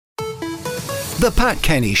The Pat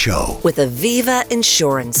Kenny Show with Aviva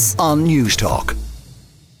Insurance on News Talk.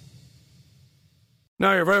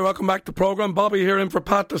 Now, you're very welcome back to the programme. Bobby here in for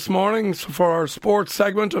Pat this morning for our sports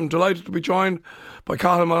segment. I'm delighted to be joined by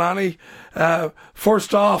Cathal Mullaney.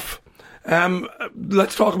 First off,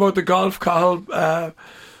 let's talk about the golf, Cathal.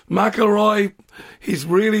 McIlroy, he's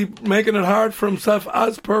really making it hard for himself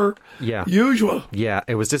as per usual. Yeah,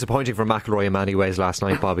 it was disappointing for McIlroy in many ways last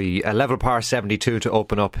night, Bobby. A level par 72 to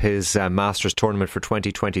open up his Masters tournament for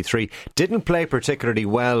 2023. Didn't play particularly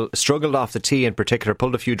well, struggled off the tee in particular,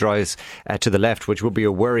 pulled a few drives to the left, which would be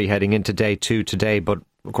a worry heading into day two today, but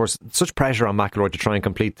of course, such pressure on McIlroy to try and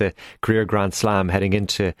complete the career Grand Slam heading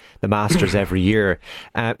into the Masters every year.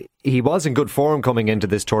 He was in good form coming into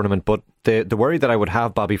this tournament, but the worry that I would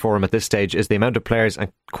have, Bobby, for him at this stage is the amount of players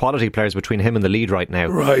and quality players between him and the lead right now.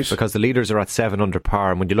 Right. Because the leaders are at 7 under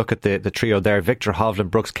par, and when you look at the trio there, Victor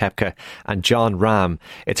Hovland, Brooks Koepka and John Rahm,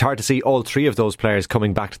 it's hard to see all three of those players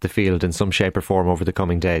coming back to the field in some shape or form over the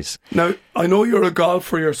coming days. Now, I know you're a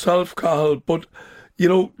golfer yourself, Cathal, but you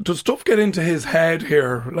know, does stuff get into his head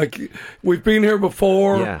here? Like, we've been here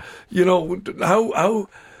before. Yeah. You know,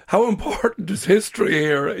 how important is history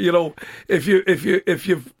here? You know, if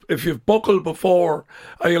you've buckled before,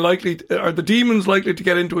 are the demons likely to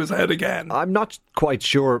get into his head again? I'm not quite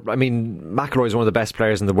sure. I mean, McIlroy is one of the best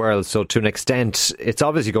players in the world, so to an extent, it's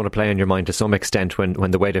obviously going to play on your mind to some extent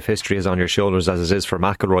when the weight of history is on your shoulders, as it is for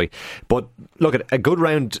McIlroy. But look, a good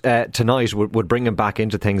round tonight would bring him back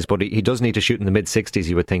into things, but he does need to shoot in the mid-60s,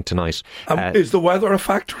 you would think, tonight. Is the weather a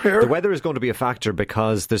factor here? The weather is going to be a factor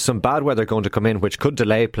because there's some bad weather going to come in, which could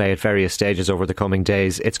delay play at various stages over the coming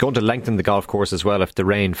days. It's going to lengthen the golf course as well if the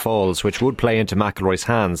rain falls, which would play into McIlroy's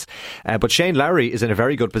hands. But Shane Lowry is in a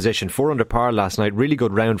very good position, 4 under par last night, really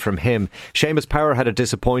good round from him. Seamus Power had a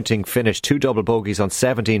disappointing finish, 2 double bogeys on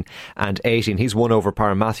 17 and 18. He's 1 over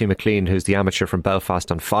par. Matthew McLean, who's the amateur from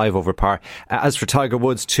Belfast, on 5 over par. As for Tiger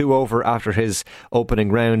Woods, 2 over after his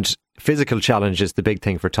opening round. Physical challenge is the big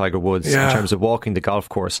thing for Tiger Woods in terms of walking the golf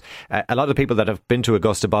course. A lot of people that have been to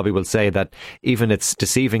Augusta, Bobby, will say that even it's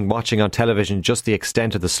deceiving watching on television just the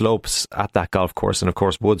extent of the slopes at that golf course. And of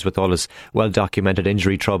course, Woods, with all his well-documented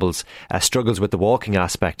injury troubles, struggles with the walking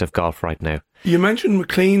aspect of golf right now. You mentioned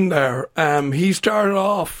McLean there. He started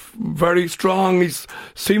off very strong. He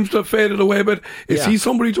seems to have faded away a bit. Is he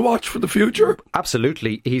somebody to watch for the future?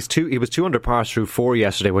 Absolutely. He was 2 under par through 4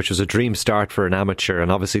 yesterday, which was a dream start for an amateur.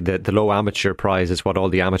 And obviously the low amateur prize is what all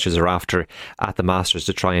the amateurs are after at the Masters,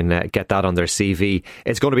 to try and get that on their CV.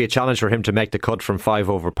 It's going to be a challenge for him to make the cut from 5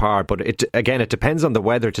 over par. But it depends on the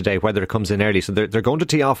weather today, whether it comes in early. So they're going to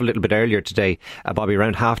tee off a little bit earlier today. Bobby,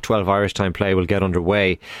 around 12:30 Irish time play will get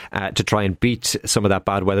underway to try and beat some of that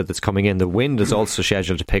bad weather that's coming in. The wind is also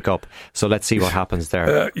scheduled to pick up, so let's see what happens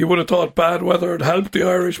there. You would have thought bad weather had helped the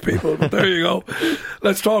Irish people, but there you go.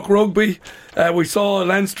 Let's talk rugby. We saw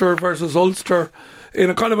Leinster versus Ulster in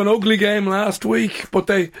a kind of an ugly game last week, but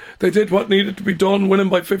they did what needed to be done, winning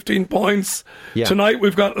by 15 points. Tonight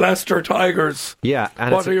we've got Leicester Tigers.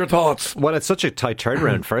 What are your thoughts? Well, it's such a tight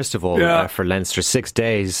turnaround, first of all, for Leinster. 6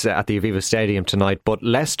 days at the Aviva Stadium tonight. But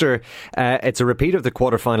Leicester, it's a repeat of the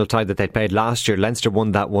quarter-final tie that they played last year. Leinster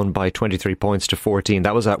won that one by 23 points to 14.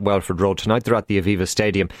 That was at Welford Road. Tonight they're at the Aviva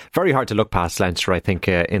Stadium. Very hard to look past Leinster, I think,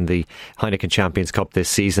 in the Heineken Champions Cup this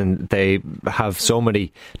season. They have so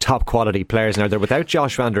many top-quality players now. They're without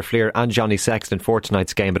Josh van der Fleer and Johnny Sexton for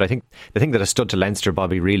tonight's game, but I think the thing that has stood to Leinster,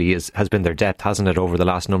 Bobby, really has been their depth, hasn't it, over the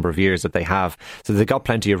last number of years that they have. So they've got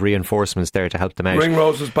plenty of reinforcements there to help them out.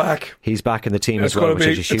 Ringrose is back. He's back in the team as well, which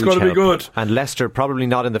is a huge help. It's going to be good. And Leicester probably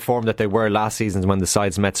not in the form that they were last season when the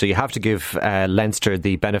sides met, so you have to give Leinster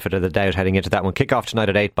the benefit of the doubt heading into that one. Kick off tonight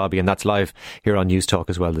at 8, Bobby, and that's live here on News Talk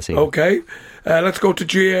as well this evening. Okay, let's go to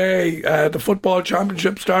GAA, the football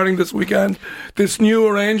championship starting this weekend. This new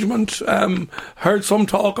arrangement, heard some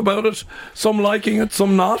talk about it, some liking it,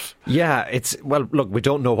 some not. Yeah, well, look, we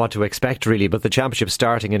don't know what to expect really, but the championship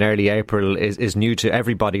starting in early April is new to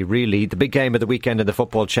everybody really. The big game of the weekend in the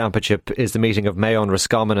football championship is the meeting of Mayo and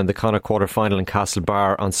Roscommon in the Connacht quarter-final in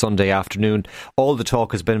Castlebar on Sunday afternoon. All the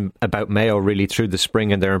talk has been about Mayo really through the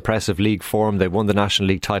spring and their impressive league form. They won the National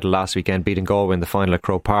League title last weekend, beating Galway in the final at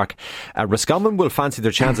Croke Park. Roscommon will fancy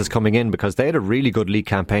their chances coming in because they had a really good league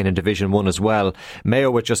campaign in Division 1 as well.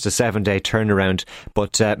 Mayo with just a 7-day turnaround,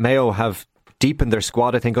 but Mayo have deepened their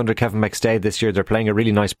squad, I think, under Kevin McStay this year. They're playing a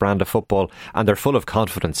really nice brand of football and they're full of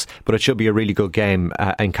confidence. But it should be a really good game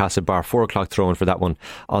in Castlebar. 4 o'clock throw-in for that one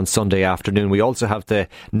on Sunday afternoon. We also have the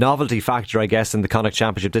novelty factor, I guess, in the Connacht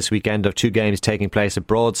Championship this weekend of 2 games taking place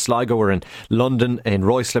abroad. Sligo are in London, in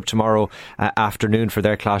Ruislip tomorrow afternoon for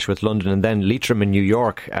their clash with London, and then Leitrim in New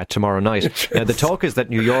York tomorrow night. Now, the talk is that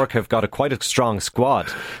New York have got quite a strong squad.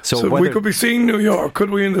 So we could be seeing New York,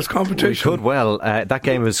 could we, in this competition? We could well. That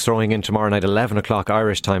game is throwing in tomorrow night, 11 o'clock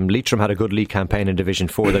Irish time. Leitrim had a good league campaign in Division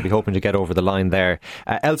 4. They'll be hoping to get over the line there.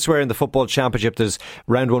 Elsewhere in the Football Championship, there's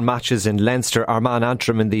round 1 matches in Leinster, Armagh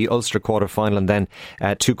Antrim in the Ulster quarter-final, and then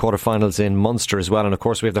 2 quarter-finals in Munster as well. And of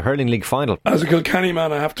course we have the hurling league final. As a Kilkenny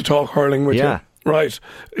man, I have to talk hurling with you. Right.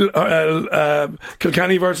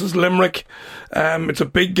 Kilkenny versus Limerick. It's a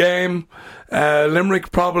big game.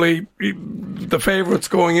 Limerick probably the favourites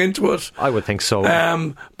going into it. I would think so.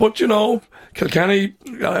 But you know, Kilkenny,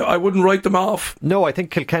 I wouldn't write them off. No, I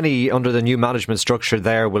think Kilkenny under the new management structure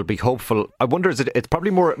there will be hopeful. I wonder, it's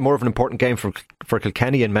probably more of an important game for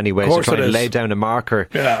Kilkenny in many ways. They're trying to lay down a marker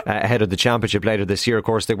ahead of the championship later this year. Of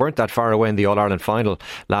course, they weren't that far away in the All-Ireland final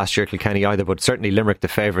last year, Kilkenny either, but certainly Limerick the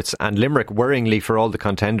favourites. And Limerick, worryingly for all the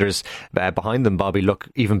contenders behind them, Bobby, look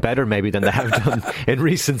even better maybe than they have done in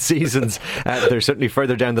recent seasons. They're certainly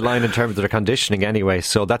further down the line in terms of their conditioning anyway.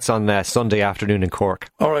 So that's on Sunday afternoon in Cork.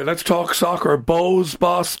 Alright, let's talk soccer. Bowes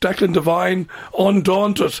boss Declan Devine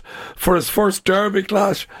undaunted for his first derby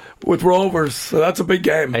clash with Rovers. So that's a big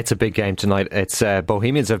game. It's a big game tonight. It's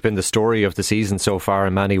Bohemians have been the story of the season so far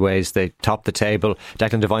in many ways. They topped the table.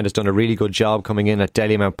 Declan Devine has done a really good job coming in at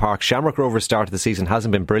Dalymount Park. Shamrock Rovers' start of the season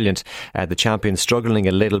hasn't been brilliant. The champions struggling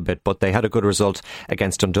a little bit, but they had a good result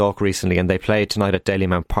against Dundalk recently, and they play tonight at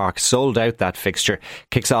Dalymount Park. Sold out that fixture.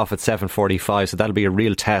 Kicks off at 7:45, so that'll be a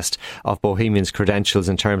real test of Bohemians' credentials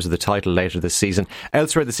in terms of the title later this season.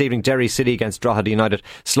 Elsewhere this evening, Derry City against Drogheda United.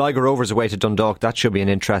 Sligo Rovers away to Dundalk. That should be an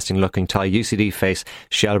interesting looking tie. UCD face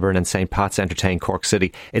Shelbourne, and St Pat's entertain Cork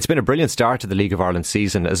City. It's been a brilliant start to the League of Ireland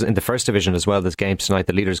season. As in the first division as well, there's games tonight.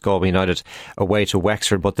 The leaders Galway United away to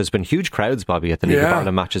Wexford, but there's been huge crowds, Bobby, at the League of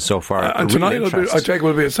Ireland matches so far. And tonight I take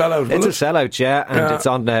will be a sellout. It's a sellout, and it's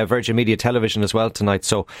on Virgin Media Television as well tonight.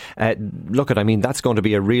 So that's going to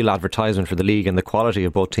be a real advertisement for the league, and the quality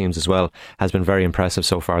of both teams as well has been very impressive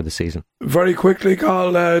so far this season. Very quickly,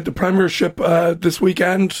 Carl, the Premiership this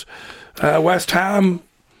weekend,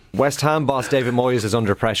 West Ham boss David Moyes is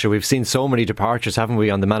under pressure. We've seen so many departures, haven't we,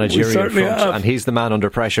 on the managerial front, and he's the man under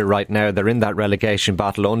pressure right now. They're in that relegation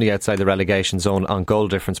battle, only outside the relegation zone on goal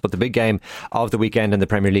difference. But the big game of the weekend in the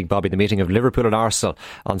Premier League, Bobby, the meeting of Liverpool and Arsenal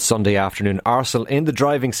on Sunday afternoon. Arsenal in the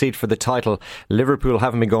driving seat for the title. Liverpool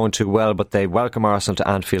haven't been going too well, but they welcome Arsenal to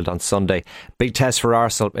Anfield on Sunday. Big test for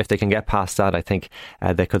Arsenal. If they can get past that, I think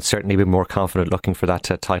they could certainly be more confident looking for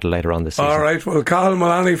that title later on this season. Alright, well, Cathal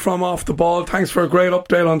Mullaney from Off the Ball, thanks for a great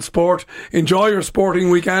update on sport. Enjoy your sporting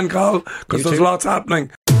weekend, Carl, because there's lots happening.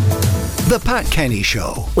 The Pat Kenny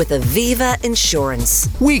Show with Aviva Insurance.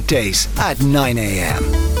 Weekdays at 9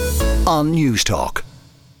 a.m. on News Talk.